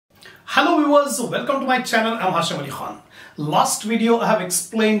Hello viewers, welcome to my channel. I'm Hasham Ali Khan. Last video I have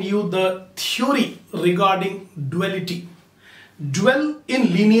explained you the theory regarding duality, dual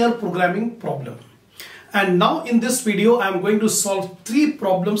in linear programming problem. And now in this video I am going to solve three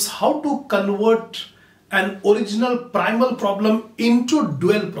problems how to convert an original primal problem into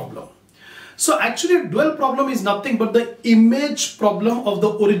dual problem. So actually dual problem is nothing but the image problem of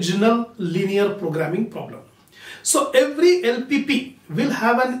the original linear programming problem. So every LPP will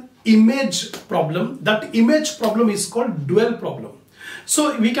have an image problem. That image problem is called dual problem.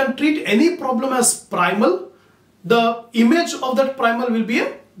 So we can treat any problem as primal. The image of that primal will be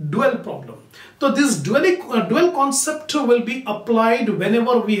a dual problem. So this dual concept will be applied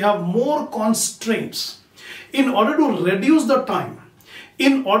whenever we have more constraints. In order to reduce the time,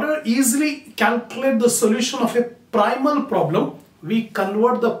 in order to easily calculate the solution of a primal problem, we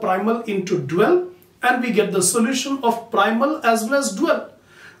convert the primal into dual and we get the solution of primal as well as dual.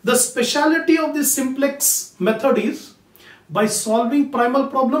 The speciality of this simplex method is by solving primal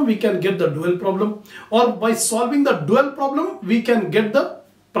problem we can get the dual problem, or by solving the dual problem we can get the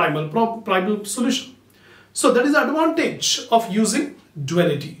primal solution. So that is the advantage of using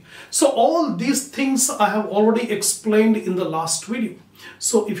duality. So all these things I have already explained in the last video.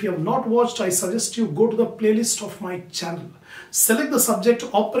 So if you have not watched, I suggest you go to the playlist of my channel, select the subject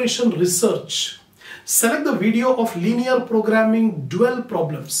Operation Research, select the video of linear programming dual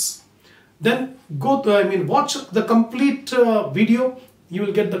problems, then go to, watch the complete video. You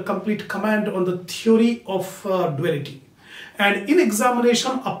will get the complete command on the theory of duality. And in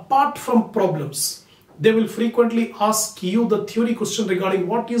examination, apart from problems, they will frequently ask you the theory question regarding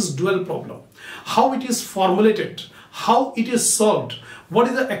what is dual problem, how it is formulated, how it is solved, what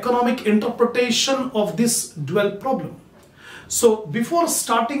is the economic interpretation of this dual problem. So before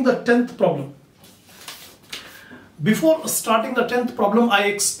starting the 10th problem, I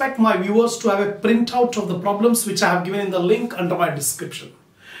expect my viewers to have a printout of the problems which I have given in the link under my description.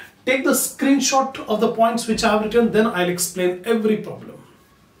 Take the screenshot of the points which I have written, then I'll explain every problem.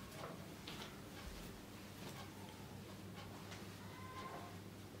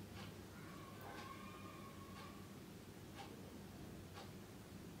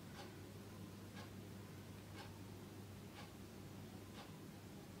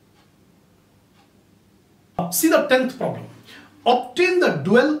 See the 10th problem. Obtain the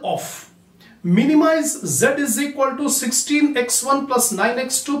dual of minimize z is equal to 16x1 plus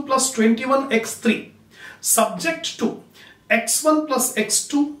 9x2 plus 21x3 subject to x1 plus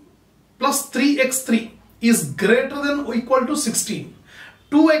x2 plus 3x3 is greater than or equal to 16,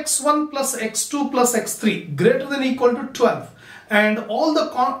 2x1 plus x2 plus x3 greater than or equal to 12, and all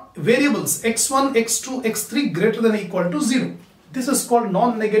the variables x1, x2, x3 greater than or equal to 0. This is called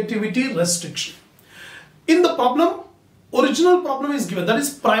non-negativity restriction. In the problem, original problem is given, that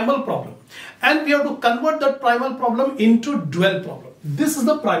is primal problem, and we have to convert that primal problem into dual problem. This is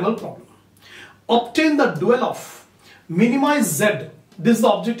the primal problem. Obtain the dual of minimize z, this is the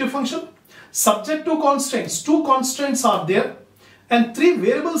objective function, subject to constraints, two constraints are there and three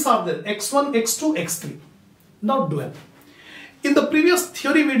variables are there, x1, x2, x3. Now dual. In the previous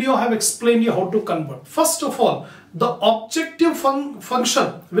theory video I have explained you how to convert. First of all, the objective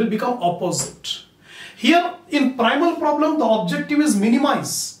function will become opposite. Here in primal problem the objective is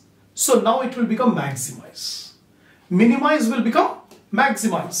minimize, so now it will become maximize. Minimize will become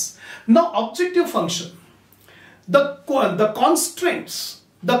maximize. Now objective function, the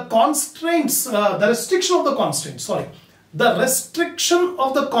restriction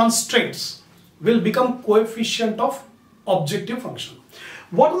of the constraints will become coefficient of objective function.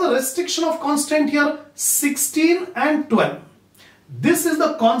 What is the restriction of constraint here? 16 and 12. This is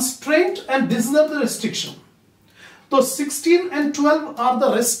the constraint and this is the restriction. So 16 and 12 are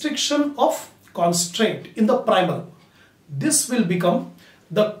the restriction of constraint in the primal. This will become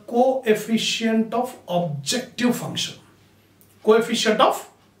the coefficient of objective function. Coefficient of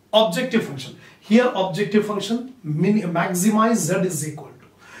objective function. Here objective function maximize z is equal to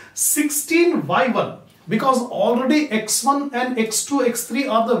 16y1, because already x1 and x2, x3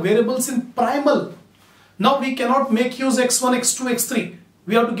 are the variables in primal. Now we cannot make use x1, x2, x3.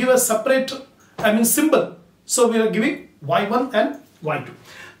 We have to give a separate symbol. So we are giving y1 and y2.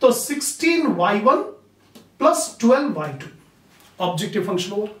 So 16y1 plus 12y2. Objective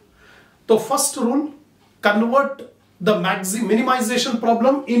function over. So first rule, convert the minimization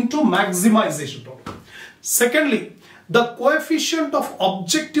problem into maximization problem. Secondly, the coefficient of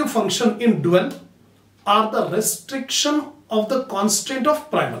objective function in dual are the restriction of the constraint of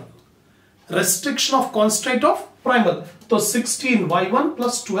primal. Restriction of constraint of primal. So 16y1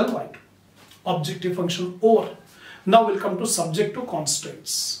 plus 12y2. Objective function over. Now we'll come to subject to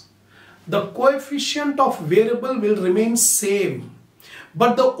constraints. the coefficient of variable will remain same,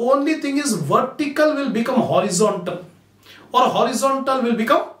 but the only thing is vertical will become horizontal or horizontal will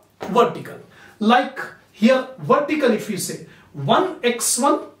become vertical. Like here vertical, if you say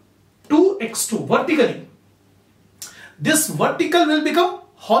 1x1 2x2 vertically, this vertical will become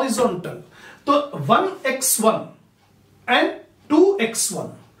horizontal. So 1x1 and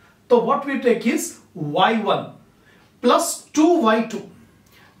 2x1. So what we take is y1 plus 2y2.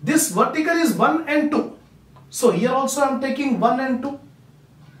 This vertical is 1 and 2. So here also I am taking 1 and 2.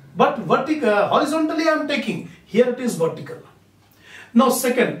 But horizontally I am taking. Here it is vertical. Now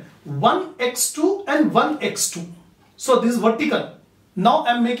second, 1x2 and 1x2. So this is vertical. Now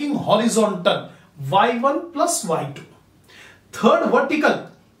I am making horizontal. y1 plus y2. Third vertical,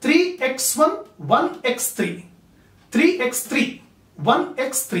 3x1, 1x3. 3x3,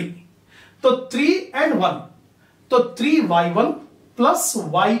 1x3. So 3 and 1. So 3y1 plus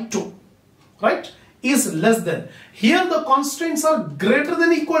y2, right, is less than. Here the constraints are greater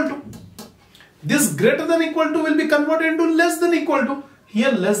than equal to. This greater than equal to will be converted into less than equal to.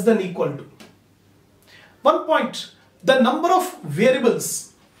 Here less than equal to. One point, the number of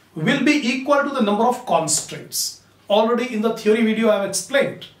variables will be equal to the number of constraints. Already in the theory video I have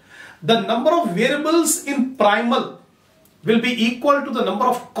explained. The number of variables in primal will be equal to the number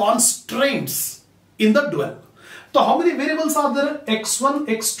of constraints in the dual. So how many variables are there? x1,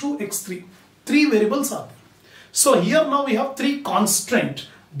 x2, x3. 3 variables are there. So here now we have 3 constraints.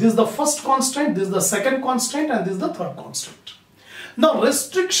 This is the first constraint, this is the second constraint, and this is the third constraint. Now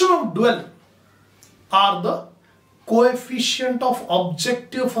restriction of dual are the coefficient of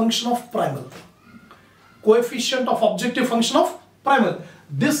objective function of primal. Coefficient of objective function of primal.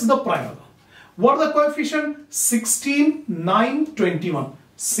 This is the primal. What are the coefficient? 16, 9, 21.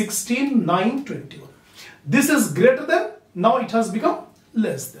 16, 9, 21. This is greater than, now it has become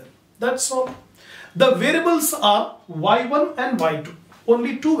less than. That's all. The variables are y1 and y2.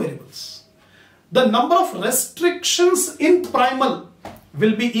 Only 2 variables. The number of restrictions in primal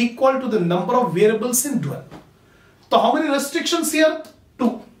will be equal to the number of variables in dual. So how many restrictions here?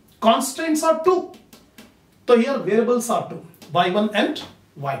 2. Constraints are 2. So here variables are 2. y1 and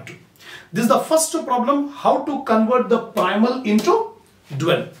y2. This is the first problem, how to convert the primal into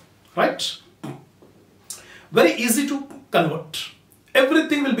dual. Right? Very easy to convert.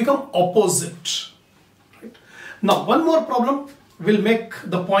 Everything will become opposite. Right? Now one more problem will make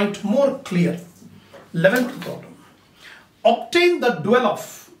the point more clear. 11th problem. Obtain the dual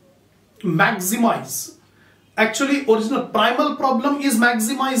of maximize. Actually original primal problem is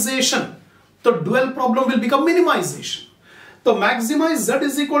maximization. The dual problem will become minimization. So maximize z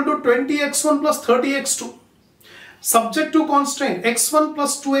is equal to 20x1 plus 30x2. Subject to constraint x1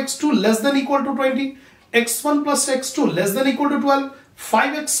 plus 2x2 less than equal to 20. x1 plus x2 less than equal to 12.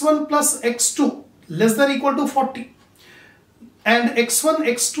 5x1 plus x2 less than equal to 40. And x1,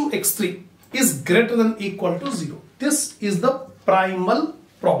 x2, x3 is greater than equal to 0. This is the primal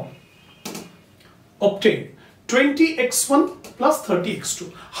problem. Obtain 20x1 plus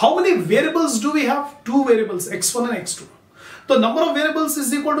 30x2. How many variables do we have? 2 variables, x1 and x2. The number of variables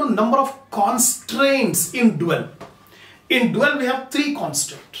is equal to number of constraints in dual. In dual we have 3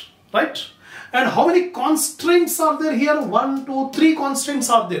 constraints, right? And how many constraints are there here? 1, 2, 3 constraints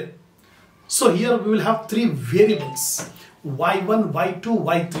are there. So here we will have 3 variables, y1, y2,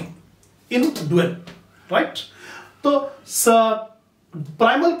 y3 in dual, right? So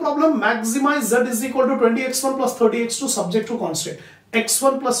primal problem, maximize z is equal to 20x1 plus 30x2 subject to constraint.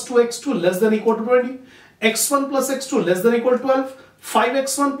 x1 plus 2x2 less than equal to 20. x1 plus x2 less than equal to 12.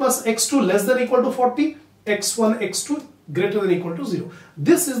 5x1 plus x2 less than equal to 40. x1, x2 greater than equal to 0.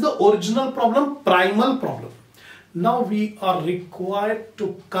 This is the original problem, primal problem. Now we are required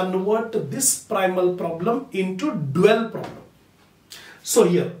to convert this primal problem into dual problem. So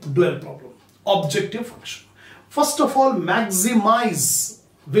here, dual problem, objective function. First of all, maximize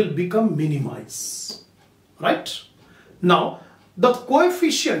will become minimize, right? Now, the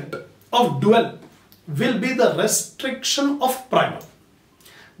coefficient of dual will be the restriction of primal.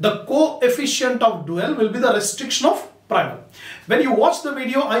 The coefficient of dual will be the restriction of primal. When you watch the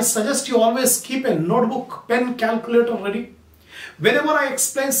video, I suggest you always keep a notebook, pen, calculator ready. Whenever I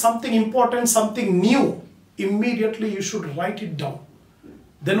explain something important, something new, immediately you should write it down.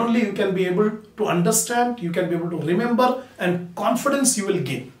 Then only you can be able to understand, you can be able to remember, and confidence you will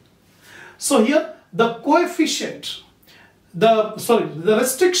gain. So here the coefficient, the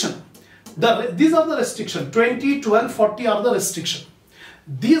restriction, these are the restriction, 20, 12, 40 are the restriction.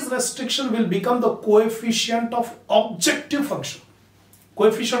 These restriction will become the coefficient of objective function.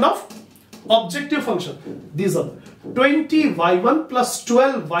 Coefficient of objective function. These are 20y1 plus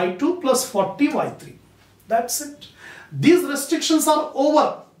 12y2 plus 40y3. That's it. These restrictions are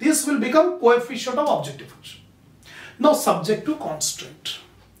over. This will become coefficient of objective function. Now subject to constraint.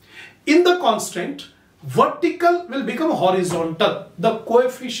 In the constraint, vertical will become horizontal. The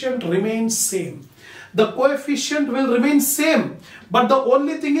coefficient remains same. The coefficient will remain same, but the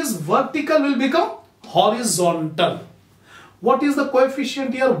only thing is vertical will become horizontal. What is the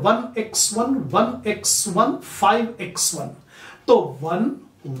coefficient here? 1x1, 1x1, 5x1. So 1,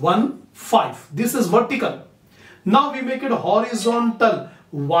 1, 5. This is vertical. Now we make it horizontal.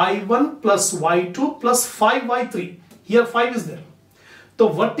 y1 plus y2 plus 5y3. Here 5 is there. So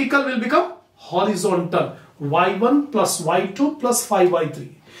vertical will become horizontal. y1 plus y2 plus 5y3.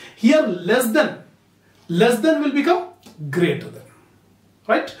 Here less than will become greater than.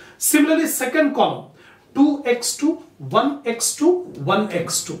 Right? Similarly, second column. 2x2, 1x2,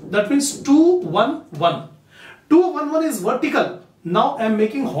 1x2. That means 2, 1, 1. 2, 1, 1 is vertical. Now I am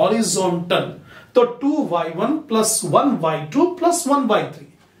making horizontal. So 2y1 plus 1y2 plus 1y3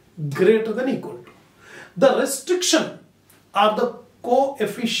 greater than equal to. The restriction are the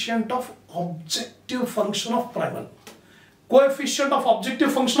coefficient of objective function of primal. Coefficient of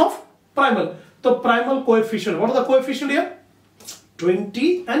objective function of primal. The primal coefficient. What are the coefficient here?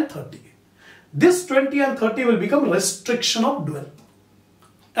 20 and 30. This 20 and 30 will become restriction of dual.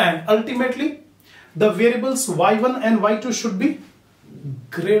 And ultimately, the variables y1 and y2 should be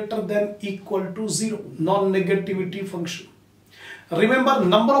greater than equal to 0. Non-negativity function. Remember,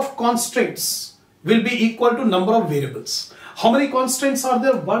 number of constraints will be equal to number of variables. How many constraints are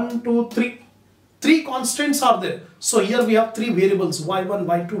there? 1, 2, 3. 3 constraints are there. So here we have 3 variables, y1,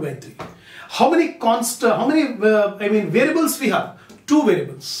 y2, y3. How many variables we have? 2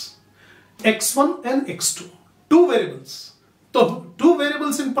 variables, x1 and x2. 2 variables. So 2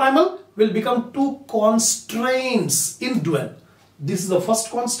 variables in primal will become 2 constraints in dual. This is the first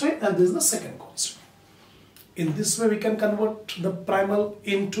constraint and this is the second constraint. In this way we can convert the primal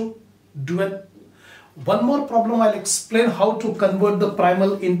into dual. One more problem I'll explain how to convert the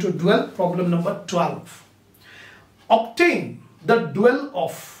primal into dual. Problem number 12. Obtain the dual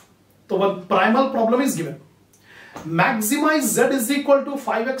of, so one primal problem is given. Maximize z is equal to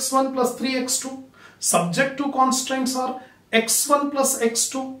 5x1 plus 3x2. Subject to constraints are x1 plus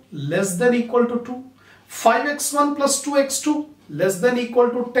x2 less than equal to 2. 5x1 plus 2x2 less than equal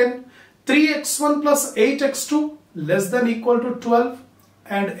to 10. 3x1 plus 8x2 less than equal to 12.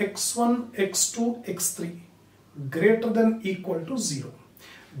 And x1, x2, x3 greater than equal to 0.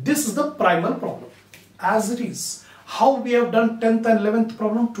 This is the primal problem as it is. How we have done 10th and 11th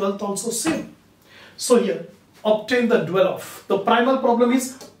problem, 12th also same. So here, obtain the dual of. The primal problem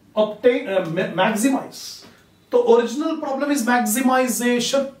is obtain, maximize. The original problem is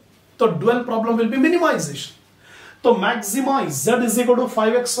maximization. The dual problem will be minimization. So maximize z is equal to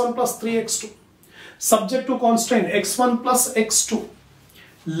 5x1 plus 3x2. Subject to constraint x1 plus x2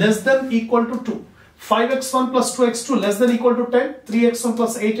 less than equal to 2. 5x1 plus 2x2 less than equal to 10. 3x1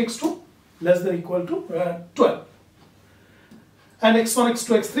 plus 8x2 less than equal to 12. And x1,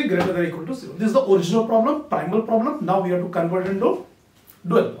 x2, x3 greater than equal to 0. This is the original problem, primal problem. Now we have to convert into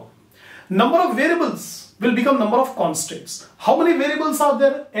dual problem. Number of variables will become number of constraints. How many variables are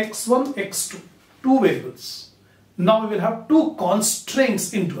there? x1, x2. 2 variables. Now we will have 2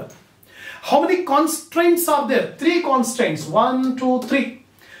 constraints in dual. How many constraints are there? 3 constraints. 1, 2, 3.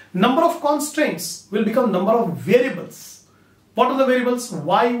 Number of constraints will become number of variables. What are the variables?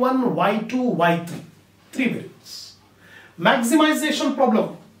 y1, y2, y3. 3 variables. Maximization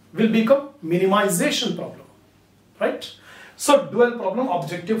problem will become minimization problem. Right? So dual problem,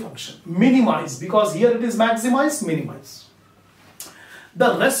 objective function. Minimize, because here it is maximize, minimize.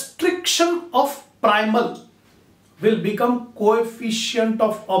 The restriction of primal will become coefficient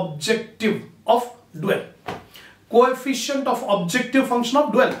of objective of dual. Coefficient of objective function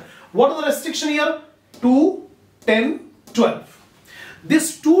of dual. What are the restriction here? 2, 10, 12.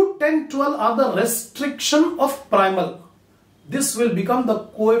 This 2, 10, 12 are the restriction of primal. This will become the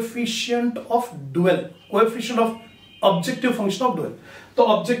coefficient of dual. Coefficient of objective function of dual. The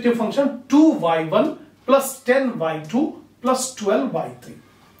objective function 2y1 plus 10y2 plus 12y3.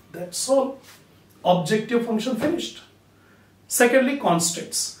 That's all. Objective function finished. Secondly,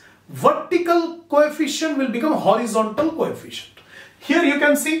 constraints. Vertical coefficient will become horizontal coefficient. Here you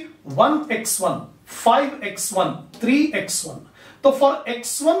can see 1x1, 5x1, 3x1. So for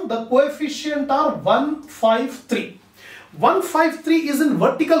x1 the coefficient are 1, 5, 3. 1, 5, 3 is in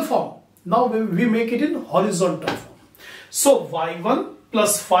vertical form. Now we make it in horizontal form. So y1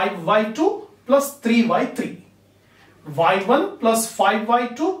 plus 5y2 plus 3y3. y1 plus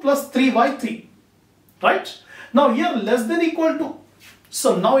 5y2 plus 3y3. Right? Now here less than equal to,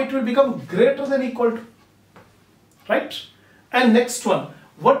 so now it will become greater than equal to, right? And next one,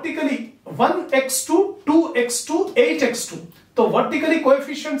 vertically 1x2, 2x2, 8x2. So vertically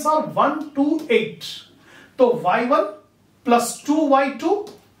coefficients are 1, 2, 8. So y1 plus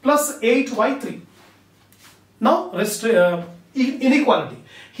 2y2 plus 8y3. Now inequality.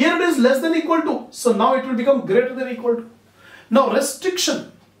 Here it is less than equal to, so now it will become greater than equal to. Now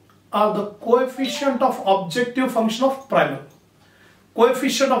restriction are the coefficient of objective function of primal.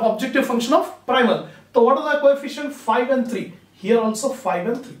 Coefficient of objective function of primal. So what are the coefficient? 5 and 3. Here also 5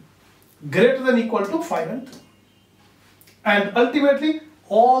 and 3. Greater than equal to 5 and 3. And ultimately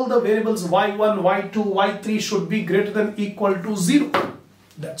all the variables y1, y2, y3 should be greater than equal to 0.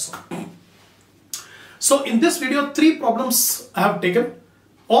 That's all. So in this video, 3 problems I have taken.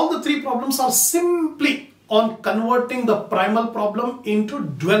 All the 3 problems are simply on converting the primal problem into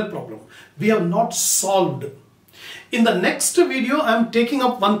dual problem. We have not solved. In the next video, I am taking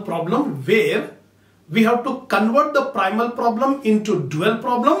up one problem where we have to convert the primal problem into dual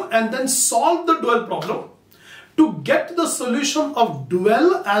problem and then solve the dual problem to get the solution of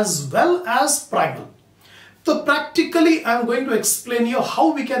dual as well as primal. So practically I am going to explain you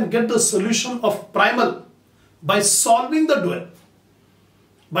how we can get the solution of primal by solving the dual.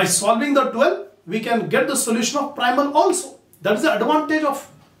 By solving the dual, we can get the solution of primal also. That is the advantage of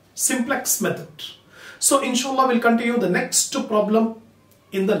simplex method. So inshallah we'll continue the next problem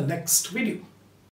in the next video.